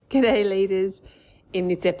G'day leaders. In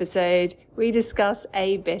this episode, we discuss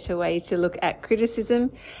a better way to look at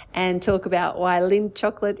criticism and talk about why Lindt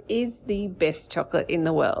chocolate is the best chocolate in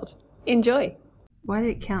the world. Enjoy. Why did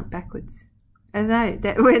it count backwards? I know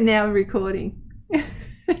that we're now recording.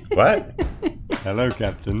 What? Hello,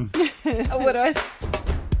 Captain. What do I say?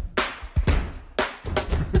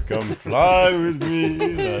 Come fly with me.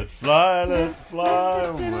 Let's fly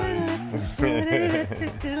away.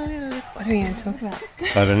 What are we going to talk about?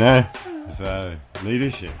 I don't know. So,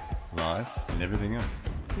 leadership, life, and everything else.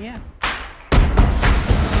 Yeah.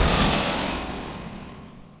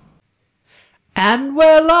 And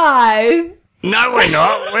we're live. No, we're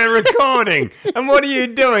not. We're recording. And what are you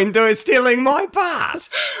doing? Stealing my part.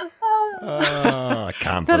 Oh, I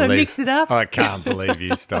can't Thought I'd believe. mix it up. I can't believe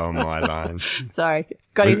you stole my line. Sorry,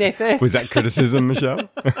 got in there first. Was that criticism, Michelle?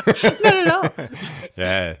 Not at all.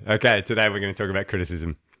 Yeah. Okay. Today we're going to talk about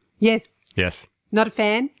criticism. Yes. Yes. Not a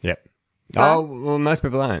fan? Yep. Oh, well, most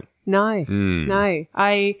people aren't. No. No.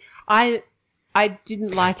 I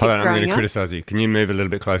didn't like Hold it on, I'm growing going to up. criticise you. Can you move a little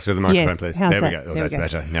bit closer to the microphone, Yes, please? how's There we that? go. Oh, There we that's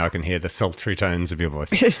go. better. Now I can hear the sultry tones of your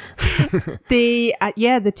voice.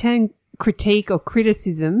 The term critique or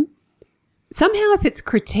criticism, somehow if it's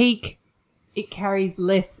critique, it carries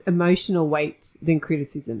less emotional weight than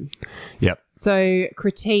criticism. Yep. So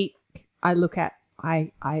critique, I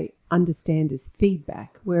understand as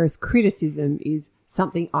feedback, whereas criticism is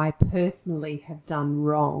something I personally have done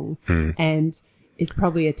wrong and is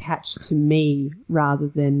probably attached to me rather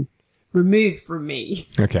than removed from me.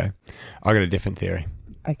 Okay. I got a different theory.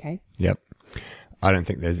 Okay. Yep. I don't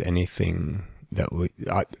think there's anything that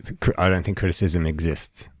I don't think criticism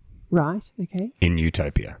exists Right. Okay. in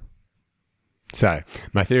utopia. So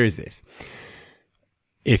my theory is this.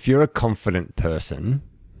 If you're a confident person,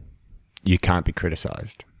 you can't be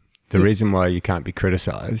criticised. The reason why you can't be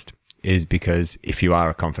criticised is because if you are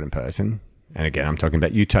a confident person, and again, I'm talking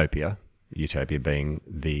about utopia being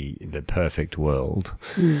the perfect world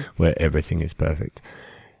where everything is perfect.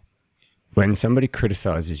 When somebody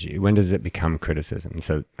criticises you, when does it become criticism?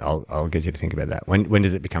 So I'll get you to think about that. When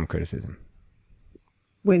does it become criticism?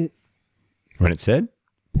 When it's Said?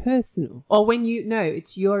 personal. Or when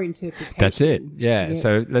it's your interpretation. That's it. Yeah. Yes.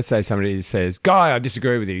 So let's say somebody says, Guy, I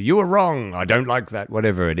disagree with you. You were wrong. I don't like that.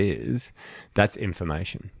 Whatever it is, that's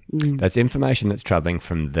information. That's information that's traveling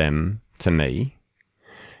from them to me.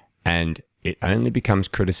 And it only becomes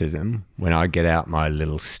criticism when I get out my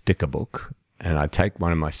little sticker book and I take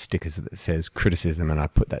one of my stickers that says criticism and I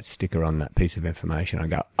put that sticker on that piece of information. I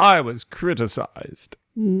go, I was criticised.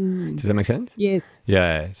 Does that make sense? Yes.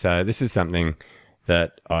 Yeah. So this is something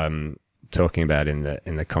that I'm talking about in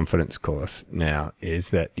the confidence course now, is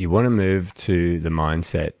that you want to move to the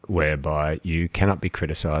mindset whereby you cannot be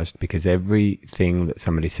criticized because everything that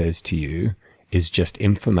somebody says to you is just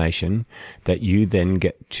information that you then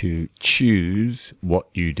get to choose what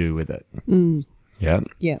you do with it. Yeah.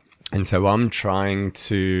 Yeah. And so I'm trying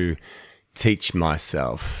to teach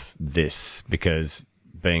myself this because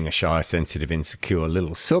being a shy, sensitive, insecure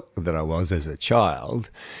little sook that I was as a child,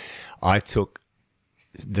 I took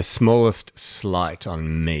the smallest slight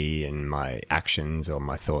on me and my actions or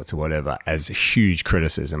my thoughts or whatever as a huge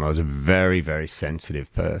criticism. I was a very, very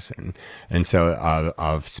sensitive person. And so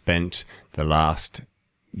I've spent the last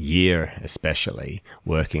year especially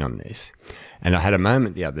working on this. And I had a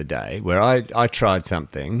moment the other day where I tried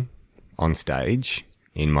something on stage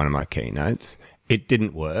in one of my keynotes. It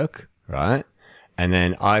didn't work, right? And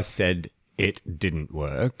then I said it didn't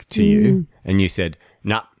work to you. And you said,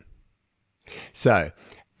 nah. So,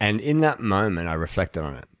 and in that moment, I reflected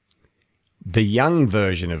on it. The young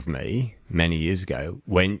version of me many years ago,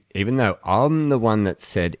 even though I'm the one that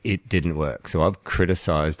said it didn't work, so I've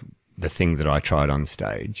criticized the thing that I tried on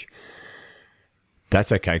stage,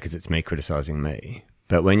 that's okay because it's me criticizing me.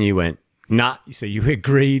 But when you went, nah, so you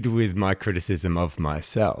agreed with my criticism of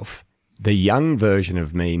myself, the young version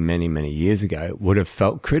of me many, many years ago would have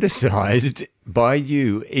felt criticized by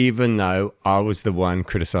you, even though I was the one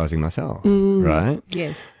criticizing myself, right?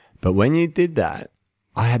 Yes. But when you did that,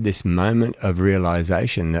 I had this moment of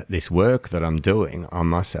realization that this work that I'm doing on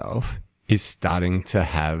myself is starting to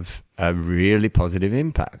have a really positive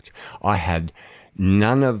impact. I had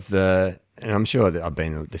none of the, and I'm sure that I've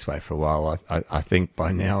been this way for a while. I think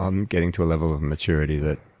by now I'm getting to a level of maturity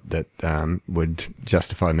that would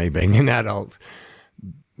justify me being an adult.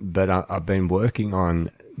 But I've been working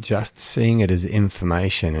on just seeing it as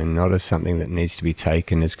information and not as something that needs to be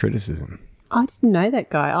taken as criticism. I didn't know that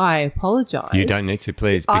guy. I apologise. You don't need to,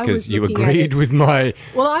 please, I because was you looking at agreed it- with my...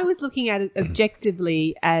 Well, I was looking at it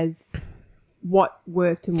objectively as what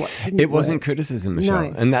worked and what didn't. It wasn't work. criticism,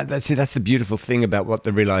 Michelle. No. And that's the beautiful thing about what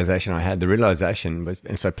the realization I had. The realization was,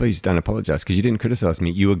 and so please don't apologize because you didn't criticize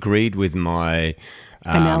me. You agreed with my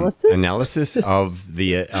analysis of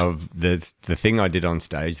the thing I did on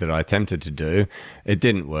stage that I attempted to do. It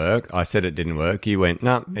didn't work. I said it didn't work. You went,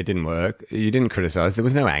 no, it didn't work. You didn't criticize. There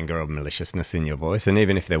was no anger or maliciousness in your voice. And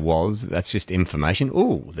even if there was, that's just information.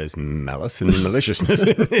 Oh, there's malice and maliciousness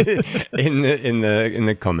in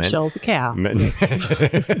the comment. Michelle's a cow.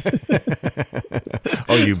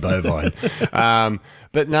 Oh, you bovine.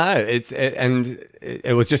 But no,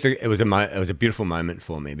 it was a beautiful moment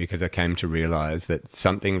for me because I came to realize that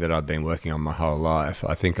something that I've been working on my whole life,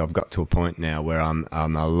 I think I've got to a point now where I'm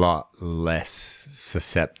a lot less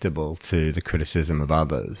susceptible to the criticism of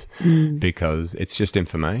others because it's just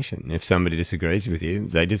information. If somebody disagrees with you,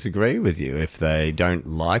 they disagree with you. If they don't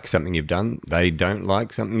like something you've done, they don't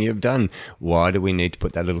like something you've done. Why do we need to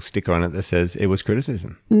put that little sticker on it that says it was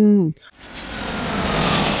criticism?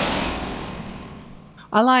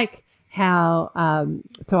 I like how,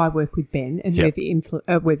 so I work with Ben and we've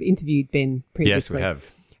interviewed Ben previously. Yes, we have.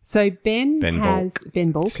 So Ben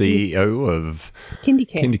Bulk, CEO of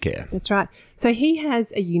Kindercare. That's right. So he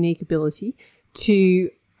has a unique ability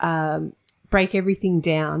to break everything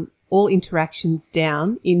down, all interactions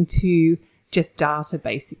down into just data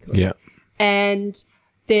basically. Yeah. And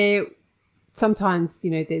sometimes,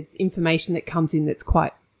 there's information that comes in that's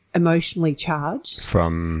quite emotionally charged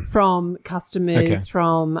from customers,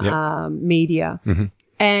 from media. Mm-hmm.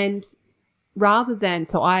 And rather than,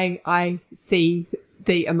 so I see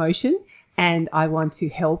the emotion and I want to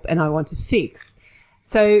help and I want to fix.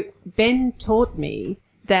 So Ben taught me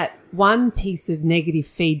that one piece of negative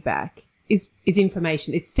feedback is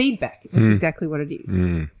information. It's feedback. That's exactly what it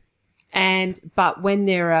is. But when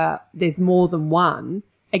there's more than one,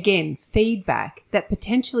 again, feedback, that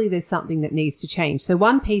potentially there's something that needs to change. So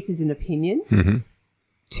one piece is an opinion.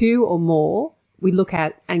 Two or more we look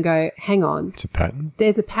at and go, hang on. It's a pattern.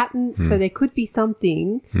 There's a pattern. So there could be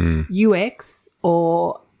something UX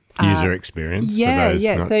or user experience.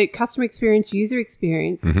 So customer experience, user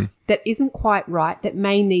experience that isn't quite right, that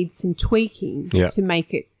may need some tweaking to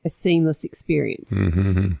make it a seamless experience.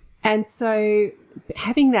 And so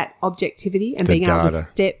having that objectivity and being able to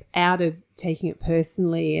step out of taking it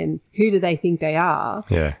personally and who do they think they are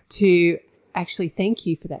to actually thank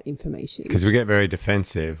you for that information. Because we get very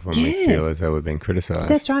defensive when we feel as though we're being criticised.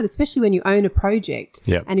 That's right, especially when you own a project.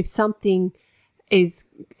 And if something is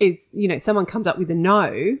someone comes up with a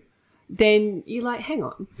no, then you're like, hang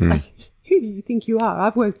on, like, who do you think you are?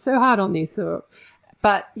 I've worked so hard on this. So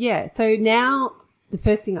now the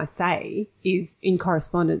first thing I say is in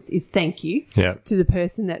correspondence is thank you to the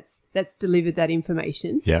person that's delivered that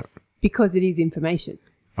information because it is information.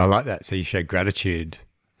 I like that. So you show gratitude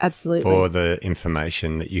for the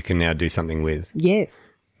information that you can now do something with. Yes.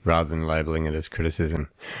 Rather than labelling it as criticism.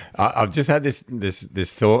 I've just had this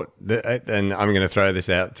thought, and I'm going to throw this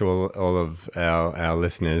out to all of our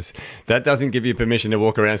listeners. That doesn't give you permission to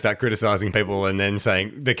walk around and start criticising people and then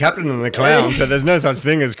saying, the captain and the clown, so there's no such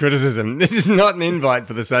thing as criticism. This is not an invite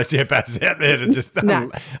for the sociopaths out there to just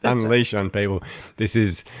unleash on people. This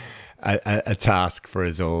is a task for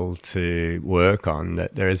us all to work on,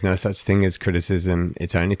 that there is no such thing as criticism.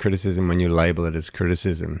 It's only criticism when you label it as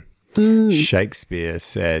criticism. Shakespeare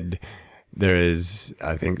said,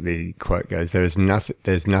 I think the quote goes, there's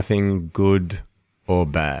nothing good or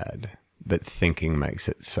bad, but thinking makes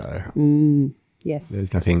it so. Yes. There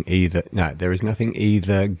is nothing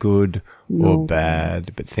either good or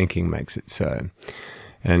bad, but thinking makes it so.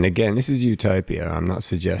 And again, this is utopia. I'm not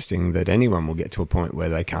suggesting that anyone will get to a point where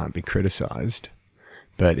they can't be criticised.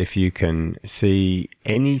 But if you can see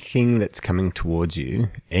anything that's coming towards you,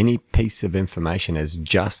 any piece of information as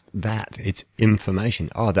just that, it's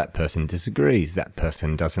information. Oh, that person disagrees. That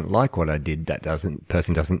person doesn't like what I did.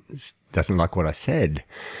 Person doesn't like what I said.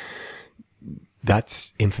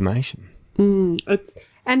 That's information.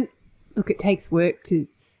 And look, it takes work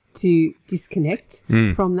to disconnect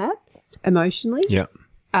from that emotionally. Yeah.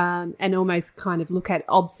 And almost kind of look at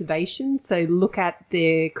observation. So look at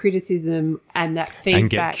the criticism and that feedback. And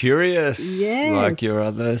get curious, like your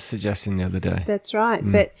other suggestion the other day. That's right.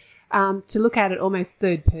 But to look at it almost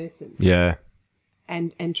third person. Yeah.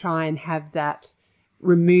 And try and have that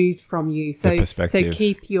removed from you. So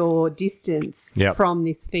keep your distance from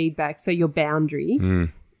this feedback. So your boundary,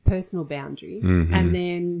 personal boundary. And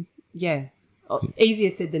then, easier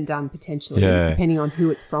said than done potentially, depending on who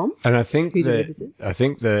it's from. And I think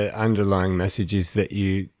the underlying message is that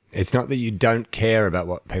you it's not that you don't care about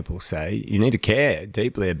what people say. You need to care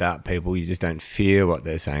deeply about people. You just don't fear what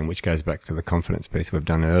they're saying, which goes back to the confidence piece we've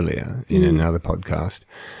done earlier in another podcast.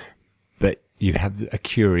 But you have a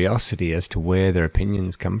curiosity as to where their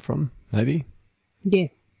opinions come from, maybe? Yeah.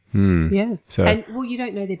 Yeah. So, and, well, you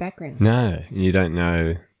don't know their background. No, you don't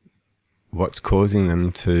know what's causing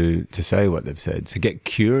them to say what they've said. So get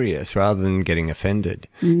curious rather than getting offended.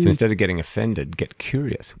 So instead of getting offended, get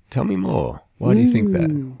curious. Tell me more. Why do you think that?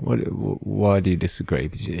 Why do you disagree?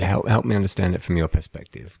 Help me understand it from your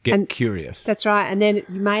perspective. Get curious. That's right. And then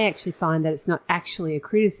you may actually find that it's not actually a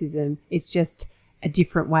criticism. It's just a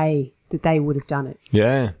different way that they would have done it.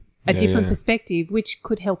 Yeah. A different perspective, which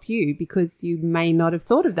could help you because you may not have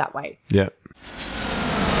thought of that way. Yeah.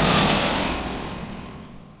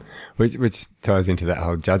 Which ties into that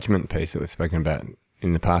whole judgment piece that we've spoken about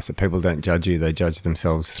in the past, that people don't judge you, they judge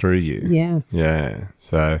themselves through you. Yeah. Yeah.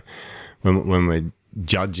 So when we're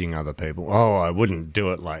judging other people, oh, I wouldn't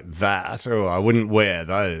do it like that, or I wouldn't wear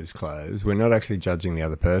those clothes, we're not actually judging the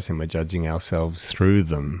other person, we're judging ourselves through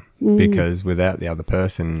them. Because without the other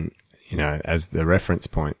person, you know, as the reference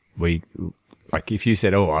point, like if you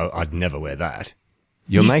said, oh, I'd never wear that,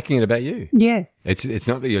 you're making it about you. Yeah. It's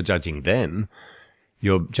not that you're judging them,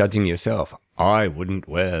 you're judging yourself. I wouldn't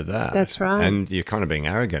wear that. That's right. And you're kind of being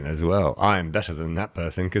arrogant as well. I am better than that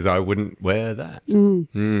person because I wouldn't wear that.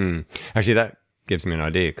 Actually, that gives me an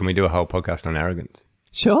idea. Can we do a whole podcast on arrogance?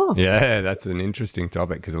 Sure. Yeah, that's an interesting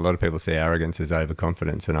topic because a lot of people see arrogance as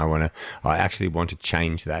overconfidence, and I actually want to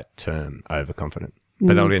change that term, overconfident.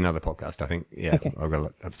 But that'll be another podcast, I think. Yeah, Okay. I've got a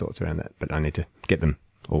lot of thoughts around that, but I need to get them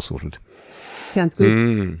all sorted. Sounds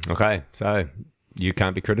good. Okay, so you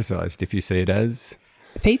can't be criticised if you see it as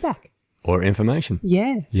Feedback. or information.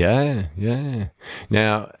 Yeah. Yeah.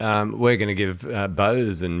 Now, we're going to give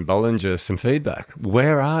Bose and Bollinger some feedback.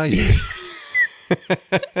 Where are you?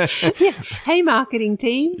 Hey, marketing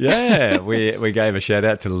team. Yeah, we gave a shout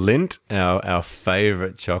out to Lindt, our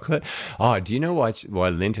favourite chocolate. Oh, do you know why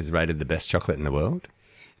Lindt is rated the best chocolate in the world?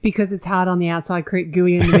 Because it's hard on the outside,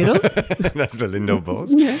 gooey in the middle. That's the Lindor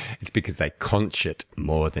balls. Yeah. It's because they conch it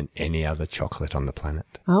more than any other chocolate on the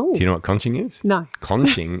planet. Oh. Do you know what conching is? No.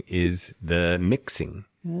 Conching is the mixing.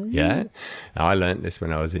 Yeah. I learnt this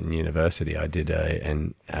when I was in university. I did a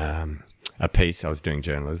piece. I was doing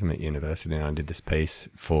journalism at university, and I did this piece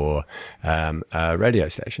for a radio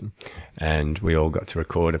station, and we all got to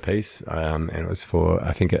record a piece, and it was for,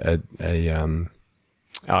 I think,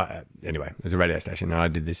 anyway, it was a radio station, and I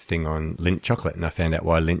did this thing on Lindt chocolate, and I found out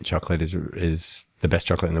why Lindt chocolate is the best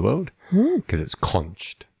chocolate in the world, because it's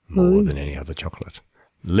conched more than any other chocolate.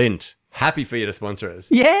 Lindt, happy for you to sponsor us.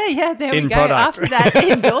 Yeah, there we go. Product. After that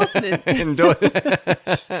endorsement.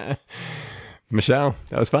 Michelle,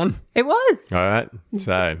 that was fun. It was. All right.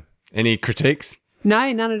 So, any critiques?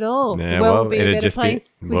 No, none at all. Yeah, The world would be a it'd better just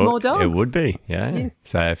place with more dogs. It would be, yeah. Yes.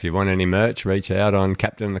 So if you want any merch, reach out on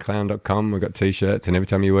captainandtheclown.com. We've got T-shirts, and every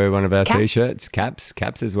time you wear one of our T-shirts, caps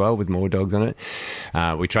as well with more dogs on it.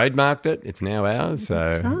 We trademarked it. It's now ours. So,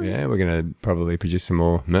 That's right. yeah, we're going to probably produce some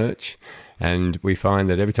more merch. And we find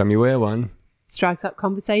that every time you wear one, Strikes up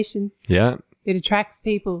conversation. yeah, It attracts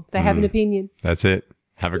people. They have an opinion. that's it.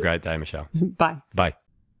 Have a great day, Michelle. Bye. Bye.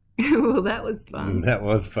 Well, that was fun. That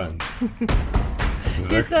was fun.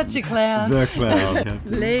 You're such a clown. The clown.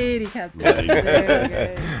 Lady Captain. There we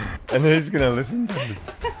go. And who's going to listen to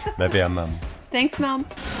this? Maybe our mums. Thanks, Mum.